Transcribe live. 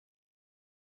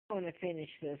I'm going to finish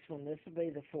this one. This will be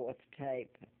the fourth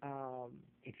tape.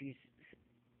 If you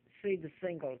see the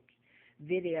single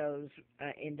videos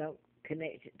and don't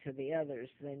connect it to the others,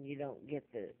 then you don't get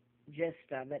the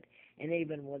gist of it. And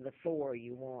even with the four,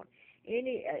 you wouldn't.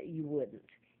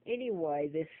 Anyway,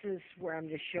 this is where I'm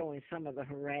just showing some of the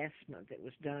harassment that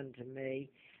was done to me.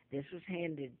 This was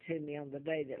handed to me on the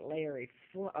day that Larry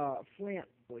Flint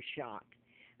was shot,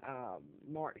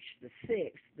 March the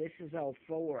 6th. This is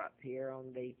 '04 up here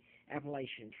on the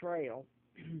Appalachian Trail.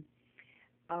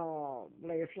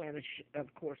 Larry Flint,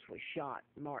 of course, was shot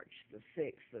March the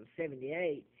 6th of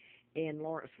 '78 in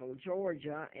Lawrenceville,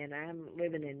 Georgia, and I'm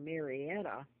living in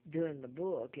Marietta doing the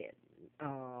book at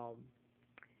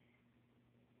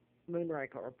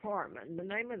Moonraker Apartment. And the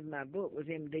name of my book was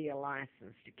MD, A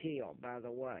License to Kill, by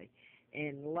the way.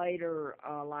 And later,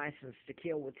 License to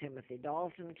Kill with Timothy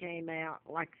Dalton came out.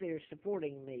 Like they're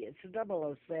supporting me. It's a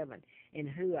 007 in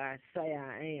Who I Say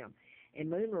I Am.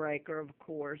 And Moonraker, of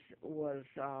course, was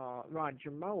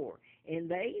Roger Moore. And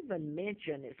they even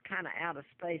mention it's kind of out of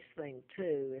space thing,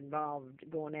 too, involved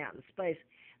going out in space.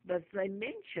 But they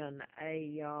mention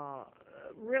a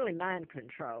really mind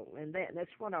control. And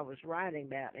that's what I was writing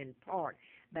about in part,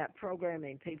 about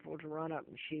programming people to run up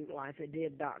and shoot like they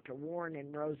did Dr. Warren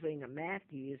and Rosina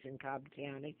Matthews in Cobb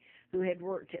County, who had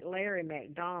worked at Larry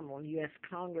McDonald, U.S.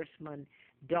 Congressman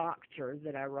doctor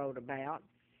that I wrote about.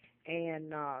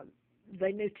 And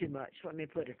they knew too much, let me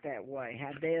put it that way,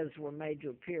 how deaths were made to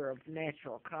appear of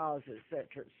natural causes,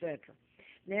 etc., etc.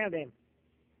 Now then,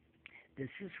 this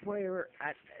is where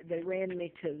they ran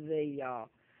me to the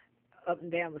up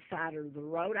and down the side of the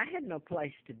road. I had no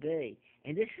place to be,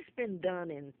 and this has been done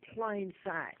in plain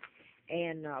sight.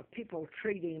 And people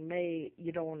treating me,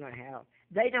 you don't know how.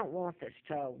 They don't want this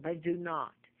told. They do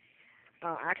not.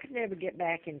 I could never get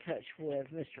back in touch with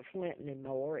Mr. Flint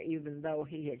anymore, even though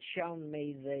he had shown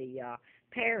me the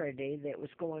parody that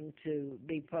was going to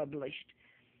be published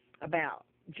about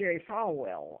Jerry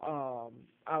Falwell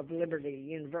of Liberty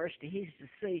University. He's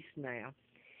deceased now.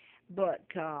 But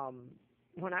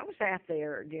when I was out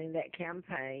there during that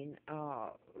campaign,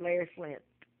 Larry Flint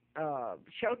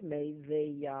showed me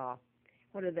the,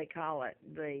 what do they call it,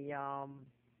 the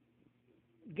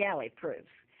galley proofs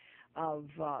of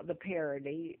the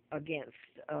parody against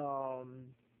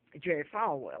Jerry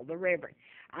Falwell, the Reverend.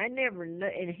 I never knew,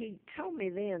 and he told me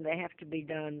then they have to be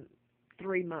done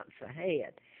 3 months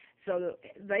ahead. So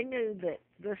they knew that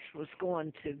this was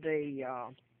going to be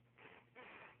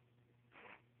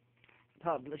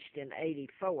published in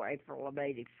 '84, April of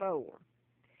 '84.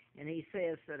 And he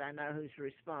says that I know who's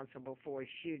responsible for his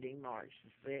shooting March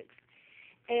the 6th.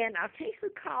 And I'll tell you who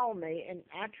called me, and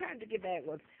I tried to get back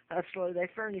with Hustler. They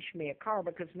furnished me a car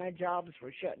because my jobs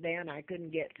were shut down. I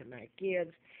couldn't get to my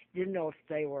kids. Didn't know if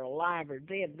they were alive or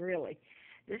dead, really.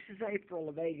 This is April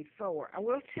of '84. I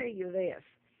will tell you this.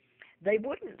 They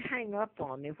wouldn't hang up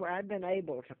on me where I'd been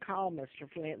able to call Mr.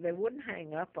 Flint. They wouldn't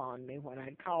hang up on me when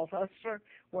I'd call Hustler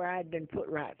where I'd been put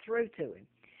right through to him.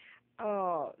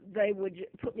 They would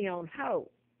put me on hold.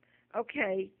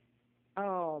 Okay,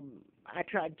 I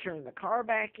tried to turn the car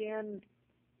back in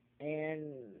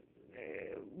and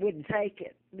wouldn't take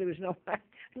it. There was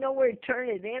nowhere to turn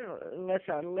it in unless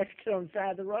I left it on the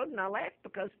side of the road, and I laughed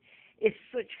because it's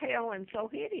such hell and so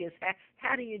hideous.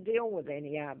 How do you deal with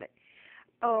any of it?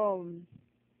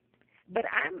 But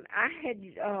I had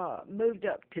moved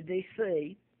up to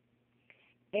D.C.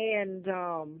 and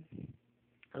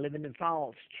living in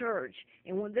Falls Church.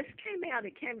 And when this came out,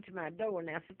 it came to my door.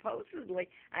 Now, supposedly,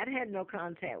 I'd had no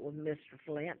contact with Mr.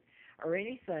 Flint or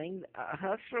anything.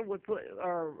 Hustler would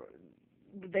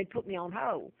they'd put me on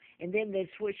hold, and then they'd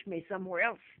switch me somewhere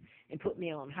else and put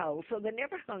me on hold. So they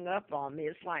never hung up on me.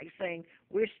 It's like saying,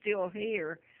 we're still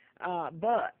here,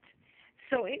 but.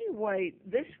 So anyway,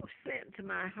 this was sent to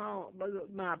my home,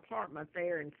 my apartment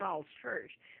there in Falls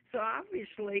Church. So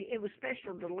obviously, it was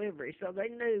special delivery, so they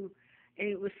knew. And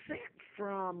it was sent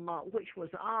from, which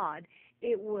was odd,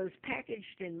 it was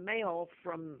packaged in mail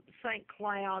from St.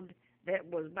 Cloud. That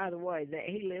was, by the way, that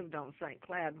he lived on St.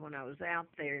 Cloud when I was out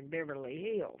there in Beverly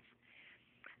Hills.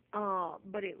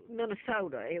 But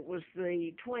Minnesota, it was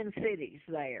the Twin Cities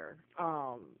there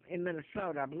in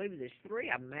Minnesota. I believe there's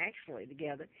 3 of them actually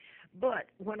together. But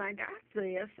when I got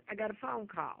this, I got a phone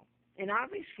call. And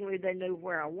obviously they knew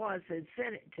where I was. They'd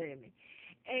sent it to me.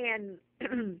 And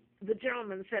the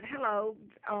gentleman said, hello,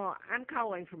 I'm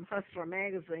calling from Hustler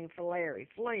Magazine for Larry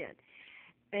Flint.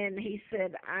 And he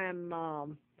said,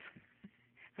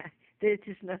 there's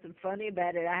just nothing funny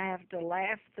about it. I have to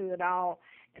laugh through it all.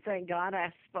 Thank God,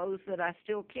 I suppose that I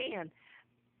still can.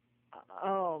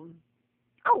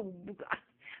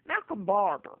 Malcolm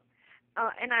Barber.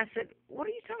 And I said, what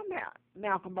are you talking about,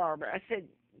 Malcolm Barber? I said,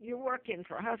 you're working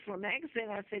for Hustler Magazine.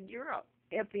 I said, you're a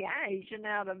FBI agent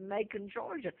out of Macon,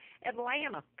 Georgia,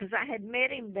 Atlanta, because I had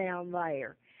met him down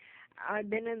there. I'd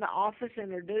been in the office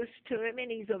introduced to him,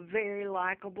 and he's a very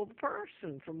likable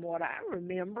person from what I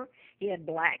remember. He had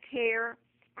black hair,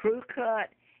 crew cut,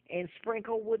 and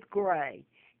sprinkled with gray,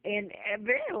 and a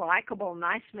very likable,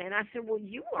 nice man. I said, well,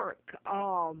 you're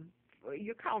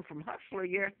calling from Hustler,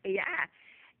 you're FBI.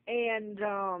 And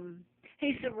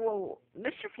he said, well,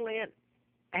 Mr. Flint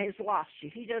has lost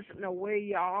you. He doesn't know where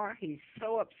you are. He's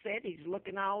so upset. He's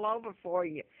looking all over for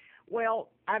you. Well,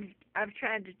 I've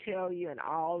tried to tell you in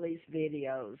all these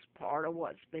videos part of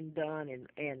what's been done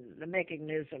and the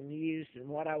mechanism used and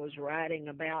what I was writing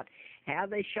about how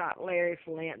they shot Larry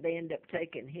Flint. They ended up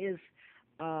taking his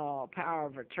power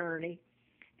of attorney,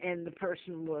 and the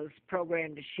person was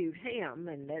programmed to shoot him,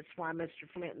 and that's why Mr.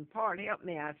 Flint in part helped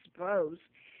me, I suppose.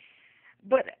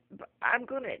 But I'm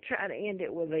going to try to end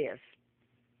it with this.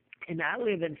 And I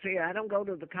live in fear. I don't go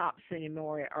to the cops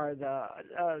anymore or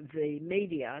the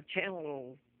media,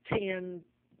 Channel 10,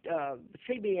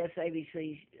 CBS,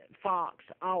 ABC, Fox,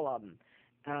 all of them,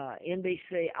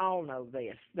 NBC, all know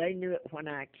this. They knew it when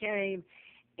I came,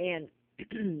 and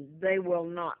they will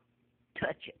not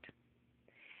touch it.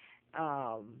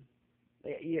 Um,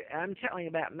 I'm telling you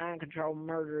about mind control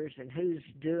murders and who's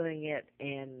doing it,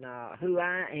 and who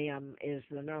I am is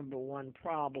the number one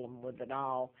problem with it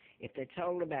all. If they're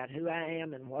told about who I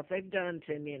am and what they've done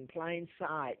to me in plain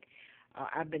sight,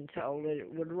 I've been told that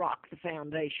it would rock the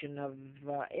foundation of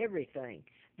everything,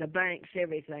 the banks,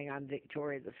 everything. I'm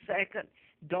Victoria II,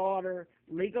 daughter,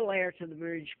 legal heir to the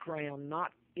British Crown,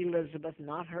 not Elizabeth,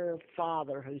 not her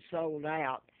father who sold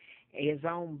out, his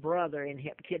own brother, and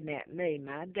kidnapped me.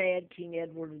 My dad, King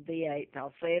Edward VA,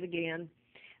 I'll say it again,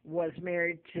 was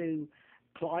married to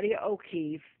Claudia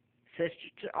O'Keefe, sister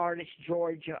to artist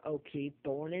Georgia O'Keefe,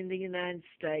 born in the United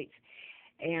States,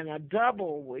 and a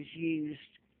double was used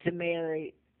to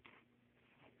marry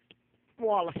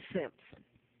Wallace Simpson.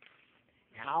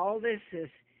 Now, all this is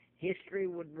history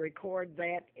would record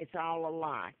that. It's all a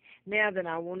lie. Now then,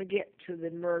 I want to get to the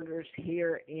murders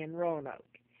here in Roanoke.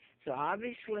 So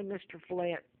obviously Mr.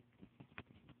 Flint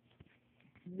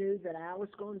knew that I was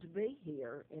going to be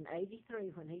here in '83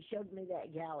 when he showed me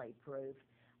that galley proof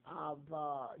of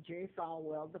Jerry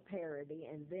Falwell, the parody,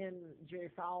 and then Jerry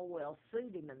Falwell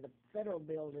sued him in the federal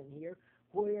building here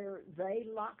where they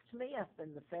locked me up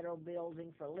in the federal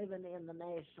building for living in the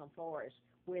national forest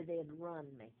where they'd run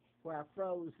me, where I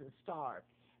froze and starved.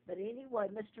 But anyway,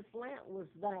 Mr. Flint was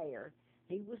there.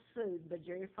 He was sued by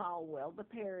Jerry Falwell, the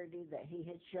parody that he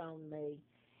had shown me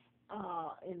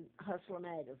in Hustler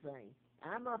magazine.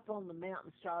 I'm up on the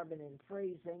mountain starving and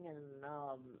freezing, and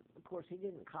of course he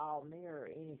didn't call me or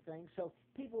anything, so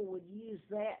people would use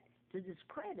that to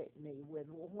discredit me with,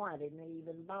 well, why didn't he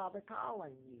even bother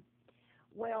calling you?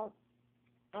 Well,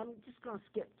 I'm just going to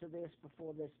skip to this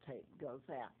before this tape goes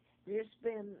out. There's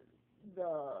been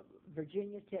the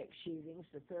Virginia Tech shootings,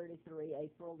 the 33,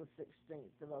 April the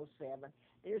 16th of '07.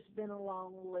 There's been a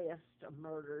long list of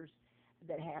murders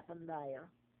that happened there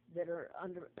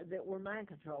that were mind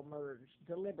control murders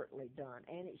deliberately done,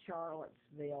 and at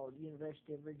Charlottesville,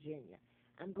 University of Virginia.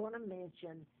 I'm going to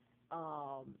mention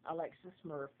Alexis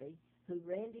Murphy, who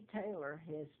Randy Taylor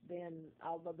has been,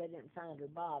 although they didn't find her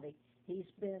body, he's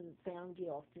been found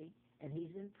guilty, and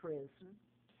he's in prison.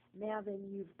 Now then,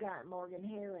 you've got Morgan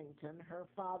Harrington, her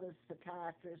father's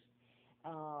psychiatrist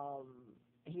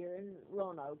here in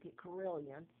Roanoke at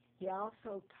Carilion. He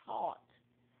also taught,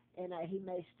 and he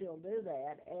may still do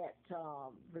that, at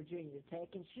Virginia Tech,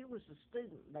 and she was a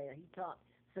student there. He taught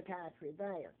psychiatry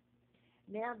there.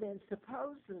 Now then,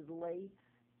 supposedly,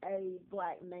 a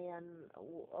black man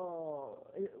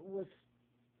was,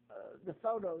 the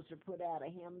photos are put out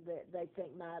of him that they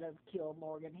think might have killed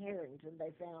Morgan Harrington.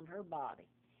 They found her body.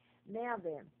 Now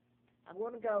then, I'm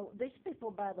going to go, these people,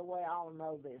 by the way, all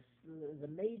know this. The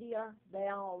media, they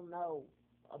all know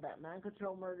about mind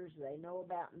control murders. They know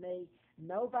about me.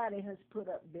 Nobody has put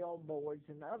up billboards.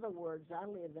 In other words, I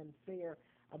live in fear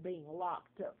of being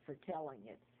locked up for telling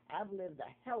it. I've lived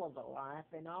a hell of a life,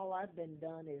 and all I've been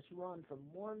done is run from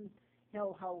one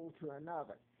hellhole to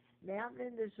another. Now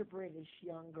then, there's a British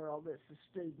young girl that's a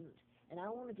student, and I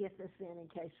want to get this in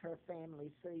case her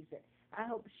family sees it. I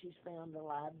hope she's found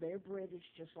alive. They're British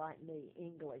just like me,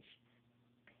 English.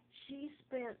 She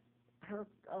spent her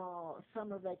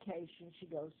summer vacation. She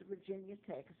goes to Virginia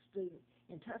Tech, a student,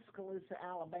 in Tuscaloosa,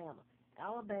 Alabama.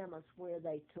 Alabama's where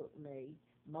they took me,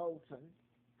 Moulton.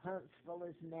 Huntsville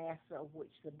is NASA,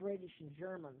 which the British and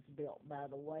Germans built, by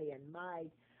the way, and my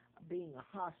being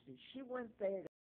a hostage. She went there